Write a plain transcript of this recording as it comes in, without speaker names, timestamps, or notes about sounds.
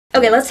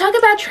Okay, let's talk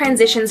about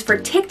transitions for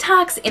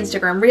TikToks,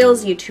 Instagram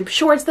Reels, YouTube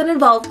Shorts that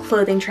involve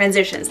clothing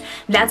transitions.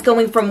 That's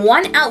going from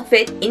one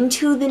outfit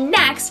into the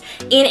next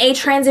in a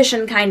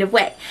transition kind of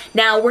way.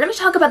 Now, we're going to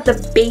talk about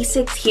the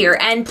basics here,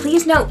 and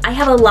please note, I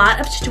have a lot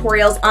of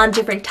tutorials on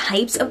different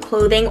types of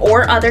clothing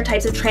or other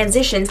types of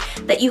transitions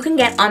that you can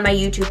get on my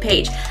YouTube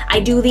page. I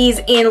do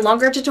these in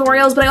longer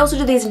tutorials, but I also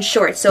do these in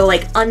shorts, so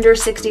like under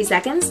 60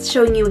 seconds,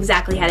 showing you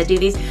exactly how to do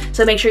these.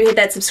 So make sure you hit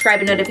that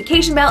subscribe and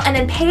notification bell, and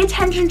then pay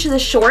attention to the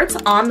shorts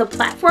on the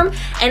platform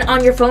and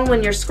on your phone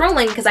when you're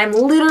scrolling, because I'm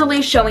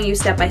literally showing you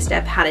step by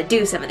step how to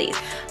do some of these.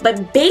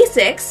 But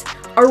basics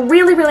are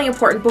really, really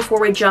important before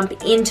we jump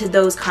into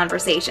those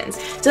conversations.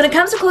 So when it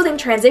comes to clothing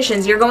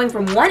transitions, you're going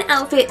from one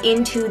outfit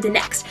into the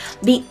next.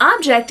 The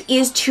object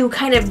is to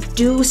kind of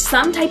do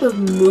some type of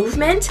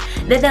movement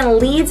that then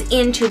leads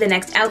into the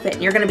next outfit,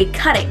 and you're going to be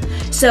cutting.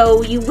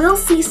 So you will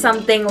see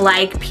something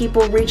like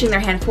people reaching their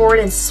hand forward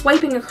and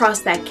swiping across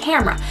that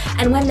camera.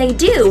 And when they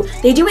do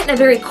it in a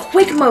very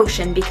quick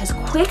motion, because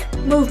quick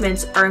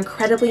movements are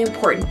incredibly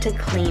important to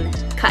clean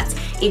cuts.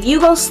 If you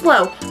go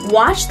slow,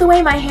 watch the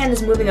way my hand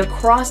is moving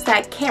across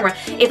that camera.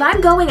 If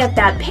I'm going at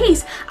that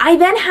pace, I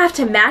then have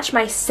to match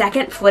my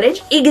second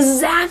footage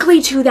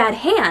exactly to that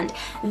hand.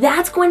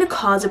 That's going to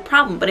cause a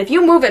problem. But if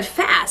you move it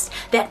fast,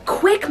 that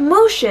quick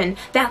motion,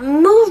 that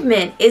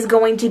movement is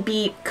going to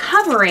be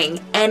covering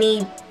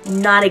any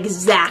not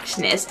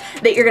exactness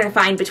that you're going to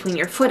find between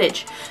your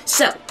footage.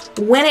 So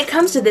when it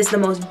comes to this, the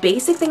most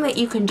basic thing that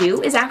you can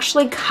do is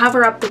actually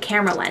cover up the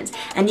camera lens.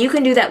 And you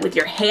can do that with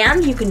your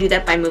hand, you can do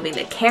that by moving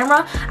the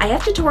camera. I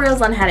have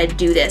tutorials on how to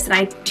do this, and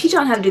I teach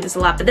on how to do this a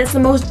lot, but that's the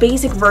most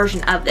basic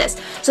version of this.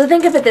 So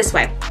think of it this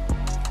way.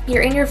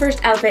 You're in your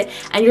first outfit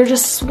and you're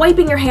just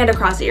swiping your hand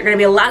across it. You're going to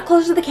be a lot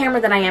closer to the camera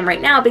than I am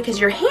right now because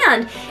your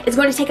hand is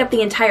going to take up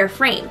the entire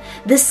frame.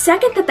 The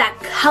second that that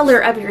color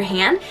of your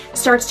hand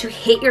starts to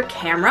hit your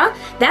camera,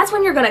 that's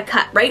when you're going to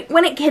cut, right?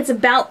 When it hits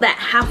about that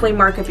halfway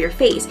mark of your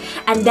face.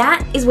 And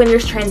that is when you're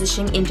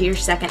transitioning into your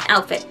second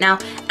outfit. Now,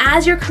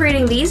 as you're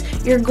creating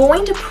these, you're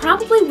going to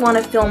probably want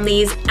to film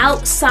these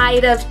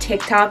outside of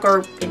TikTok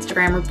or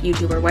Instagram or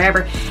YouTube or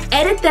whatever.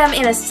 Edit them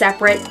in a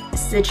separate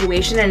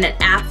situation in an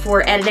app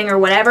for editing or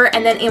whatever,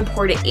 and then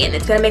import it in.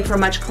 It's going to make for a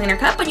much cleaner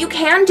cut, but you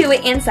can do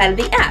it inside of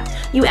the app.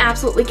 You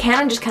absolutely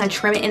can, and just kind of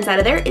trim it inside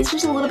of there. It's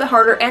just a little bit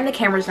harder, and the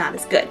camera's not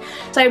as good.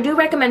 So I do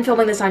recommend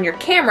filming this on your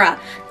camera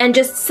and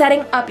just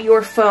setting up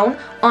your phone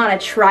on a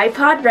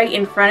tripod right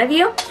in front of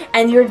you,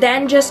 and you're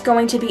then just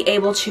going to be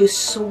able to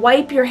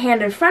swipe your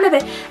hand in front of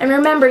it. And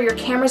remember, your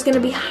camera's going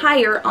to be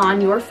higher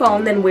on your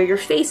phone than where your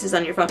face is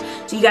on your phone.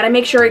 So you got to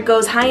make sure it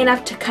goes high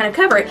enough to kind of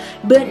cover it,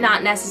 but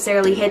not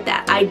necessarily hit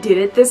that. I did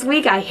it this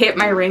week. I hit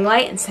my ring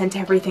light and sent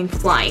everything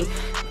flying.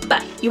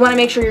 But you want to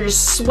make sure you're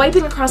just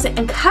swiping across it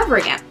and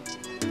covering it.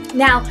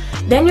 Now,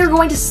 then you're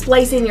going to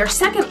slice in your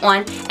second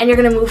one, and you're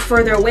going to move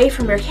further away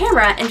from your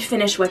camera and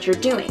finish what you're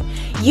doing.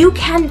 You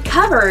can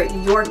cover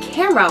your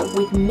camera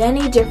with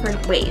many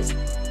different ways.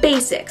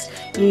 Basics.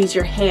 You use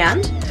your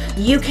hand.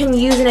 You can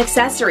use an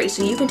accessory,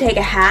 so you can take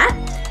a hat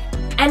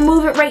and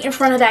move it right in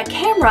front of that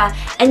camera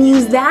and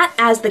use that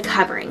as the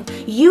covering.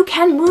 You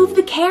can move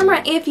the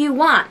camera if you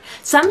want.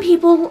 Some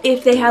people,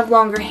 if they have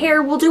longer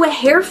hair, will do a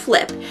hair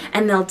flip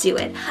and they'll do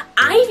it.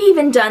 I've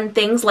even done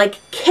things like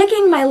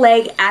kicking my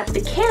leg at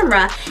the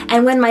camera,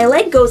 and when my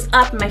leg goes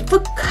up and my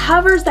foot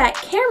covers that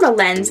camera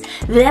lens,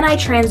 then I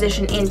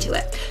transition into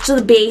it. So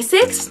the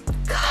basics,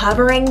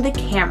 covering the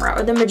camera,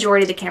 or the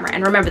majority of the camera.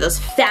 And remember, those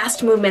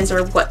fast movements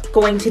are what's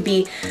going to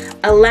be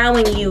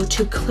allowing you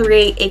to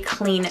create a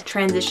clean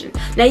transition.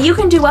 Now you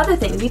can do other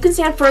things. You can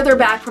stand further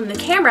back from the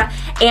camera,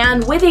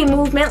 and with a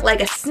movement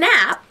like a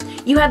snap,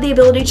 you have the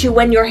ability to,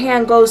 when your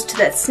hand goes to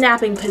that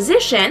snapping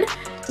position,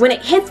 when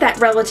it hits that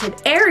relative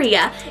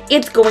area,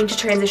 it's going to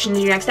transition to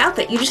your next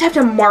outfit. You just have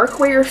to mark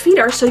where your feet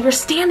are so you're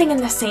standing in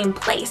the same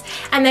place.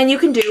 And then you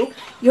can do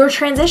your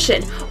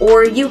transition,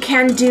 or you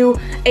can do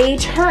a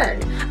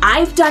turn.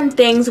 I've done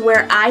things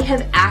where I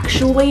have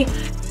actually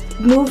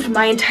moved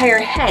my entire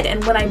head,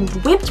 and when I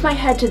whipped my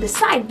head to the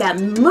side,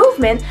 that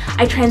movement,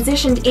 I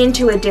transitioned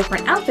into a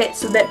different outfit,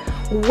 so that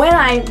when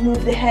I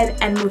moved the head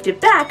and moved it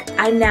back,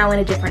 I'm now in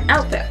a different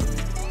outfit.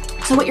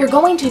 So what you're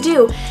going to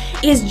do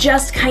is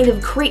just kind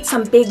of create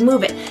some big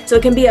movement. So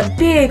it can be a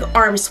big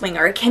arm swing,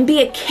 or it can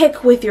be a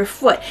kick with your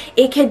foot.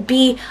 It could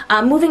be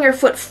moving your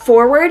foot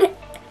forward.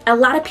 A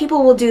lot of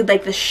people will do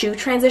like the shoe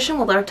transition,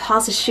 where they'll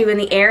toss a shoe in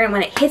the air, and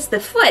when it hits the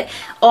foot,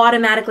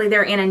 automatically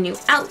they're in a new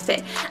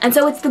outfit. And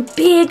so it's the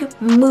big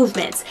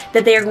movements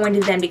that they are going to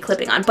then be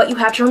clipping on. But you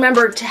have to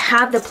remember to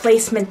have the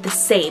placement the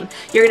same.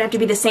 You're gonna have to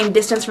be the same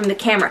distance from the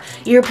camera.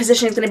 Your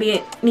position is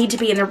gonna need to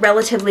be in a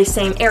relatively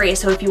same area.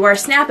 So if you are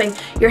snapping,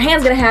 your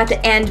hand's gonna have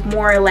to end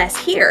more or less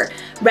here,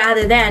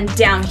 rather than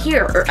down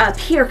here or up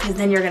here, because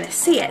then you're gonna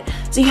see it.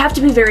 So you have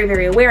to be very,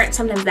 very aware, and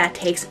sometimes that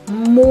takes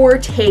more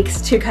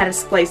takes to kind of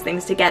splice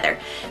things together. together.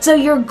 So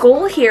your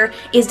goal here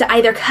is to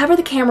either cover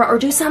the camera or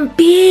do some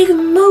big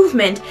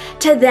movement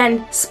to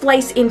then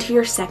splice into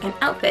your second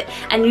outfit.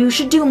 And you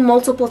should do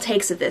multiple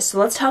takes of this. So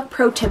let's talk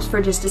pro tips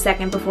for just a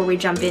second before we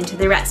jump into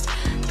the rest.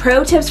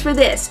 Pro tips for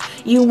this: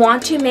 you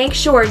want to make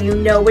sure you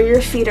know where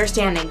your feet are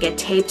standing. Get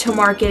tape to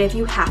mark it if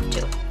you have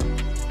to.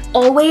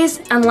 Always,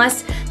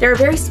 unless there are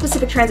very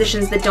specific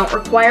transitions that don't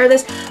require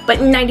this, but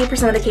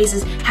 90% of the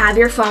cases, have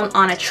your phone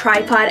on a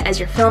tripod as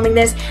you're filming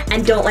this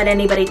and don't let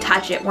anybody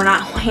touch it. We're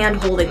not hand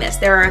holding this.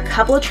 There are a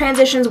couple of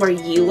transitions where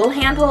you will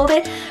hand hold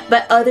it,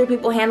 but other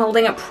people hand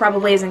holding it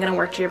probably isn't going to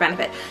work to your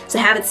benefit. So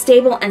have it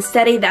stable and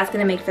steady. That's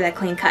going to make for that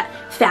clean cut.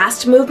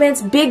 Fast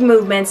movements, big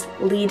movements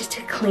lead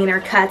to cleaner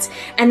cuts,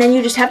 and then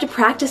you just have to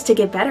practice to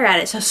get better at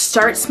it. So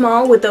start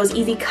small with those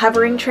easy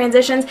covering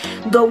transitions,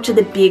 go to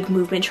the big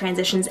movement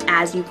transitions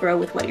as you grow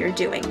with what you're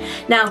doing.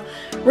 Now,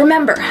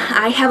 remember,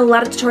 I have a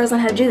lot of tutorials on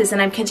how to do this,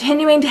 and I'm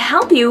continuing to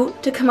help you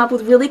to come up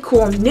with really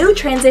cool new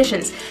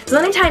transitions. So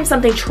anytime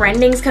something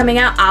trending is coming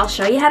out, I'll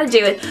show you how to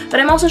do it, but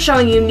I'm also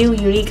showing you new,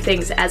 unique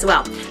things as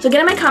well. So get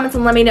in my comments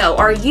and let me know,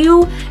 are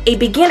you a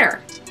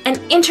beginner, an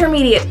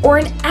intermediate, or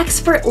an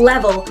expert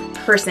level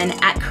person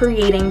at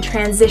creating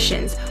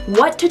transitions?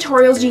 What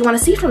tutorials do you want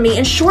to see from me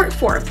in short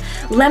form?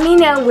 Let me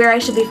know where I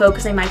should be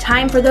focusing my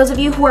time. For those of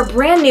you who are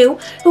brand new,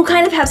 who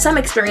kind of have some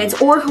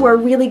experience, or who are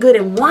really good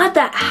and want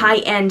that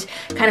high-end,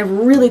 kind of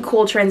really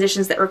cool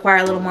transitions that require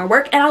a little more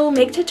work, and I will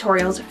make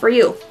tutorials for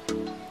you.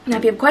 Now,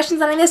 if you have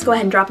questions on this, go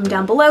ahead and drop them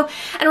down below.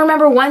 And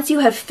remember, once you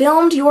have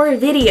filmed your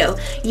video,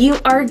 you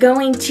are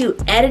going to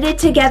edit it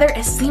together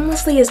as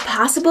seamlessly as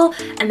possible,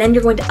 and then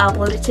you're going to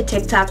upload it to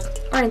TikTok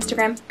or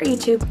Instagram or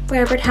YouTube,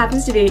 wherever it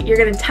happens to be. You're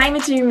going to time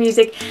it to your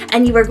music,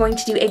 and you are going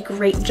to do a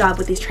great job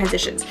with these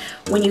transitions.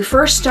 When you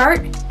first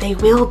start, they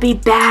will be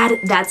bad.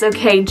 That's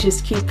okay.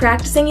 Just keep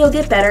practicing. You'll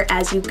get better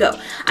as you go.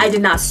 I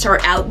did not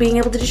start out being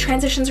able to do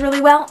transitions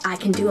really well. I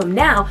can do them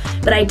now,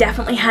 but I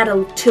definitely had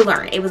to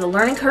learn. It was a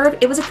learning curve.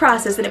 It was a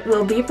process, and it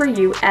will be for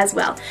you as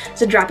well.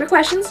 So drop your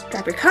questions,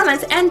 drop your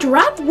comments, and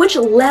drop which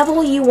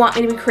level you want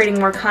me to be creating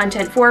more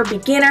content for: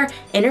 beginner,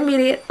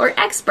 intermediate, or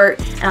expert,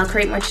 and I'll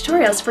create more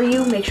tutorials for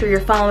you. Make sure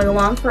you're following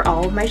along for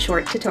all of my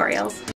short tutorials.